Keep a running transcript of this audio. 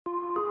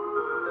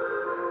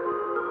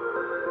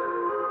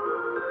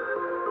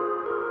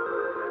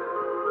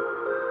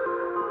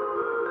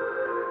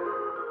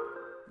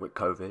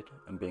With COVID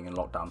and being in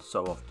lockdown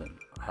so often,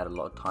 I had a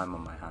lot of time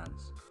on my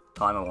hands,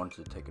 time I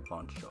wanted to take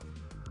advantage of.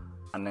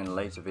 And in a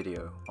later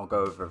video, I'll go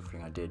over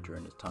everything I did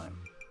during this time.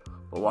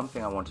 But one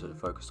thing I wanted to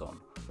focus on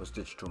was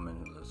digital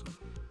minimalism.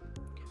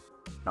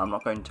 Now, I'm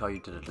not going to tell you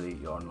to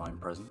delete your online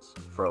presence,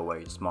 throw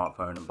away your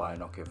smartphone and buy a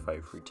Nokia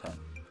 3310.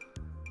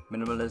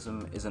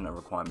 Minimalism isn't a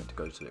requirement to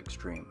go to the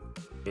extreme.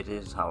 It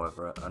is,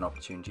 however, an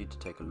opportunity to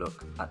take a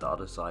look at the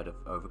other side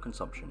of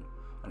overconsumption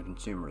and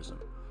consumerism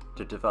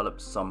to develop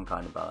some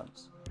kind of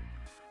balance.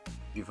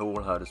 You've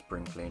all heard of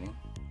spring cleaning.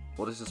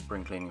 Well, this is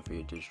spring cleaning for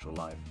your digital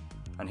life,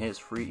 and here's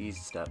 3 easy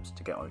steps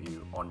to get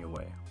you on your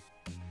way.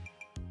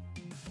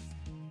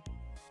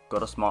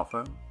 Got a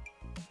smartphone?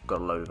 Got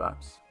a load of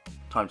apps?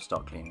 Time to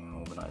start cleaning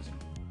and organising.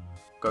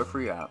 Go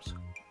through your apps,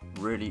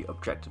 really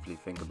objectively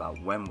think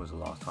about when was the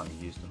last time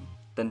you used them.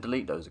 Then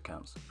delete those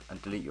accounts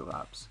and delete your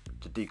apps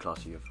to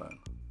declutter your phone.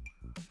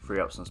 Free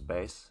up some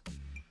space,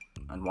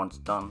 and once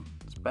done,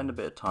 spend a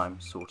bit of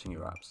time sorting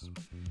your apps.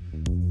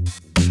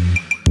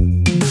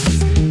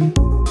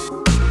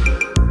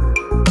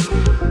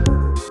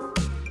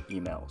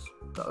 Emails,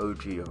 the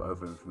OG of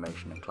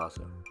overinformation and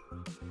clutter.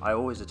 I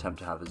always attempt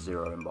to have a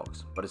zero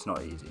inbox, but it's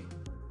not easy.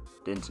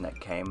 The internet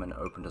came and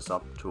opened us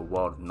up to a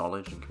world of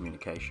knowledge and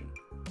communication.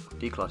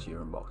 Declutter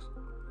your inbox.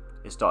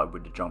 It started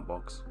with the junk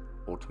box,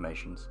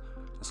 automations,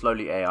 and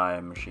slowly AI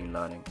and machine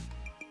learning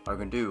are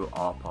going to do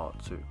our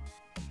part too.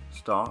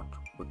 Start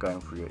with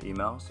going through your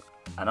emails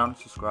and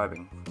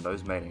unsubscribing from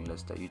those mailing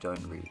lists that you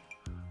don't read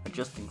and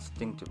just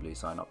instinctively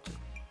sign up to,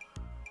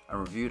 and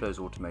review those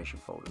automation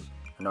folders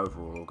and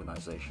overall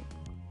organization.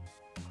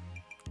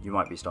 You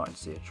might be starting to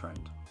see a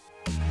trend.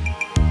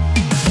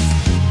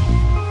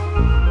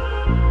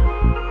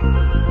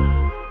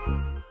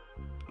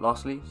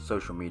 Lastly,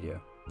 social media.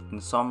 In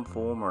some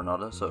form or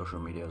another, social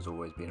media has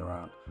always been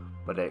around,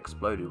 but it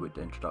exploded with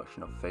the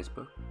introduction of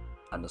Facebook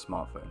and the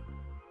smartphone.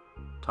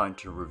 Time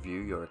to review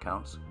your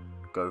accounts,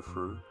 go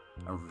through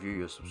and review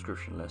your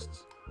subscription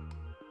lists,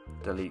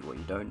 delete what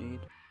you don't need,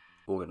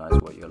 organize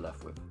what you're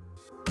left with.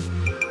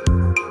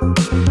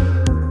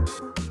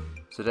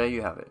 So there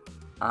you have it,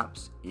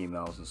 apps,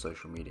 emails and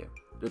social media.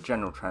 The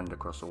general trend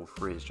across all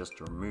 3 is just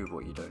to remove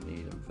what you don't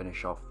need and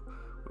finish off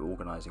with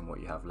organizing what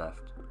you have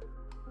left.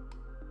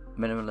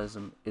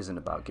 Minimalism isn't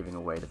about giving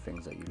away the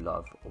things that you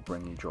love or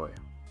bring you joy.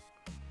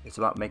 It's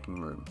about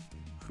making room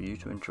for you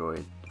to enjoy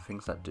the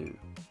things that do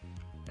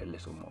a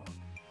little more.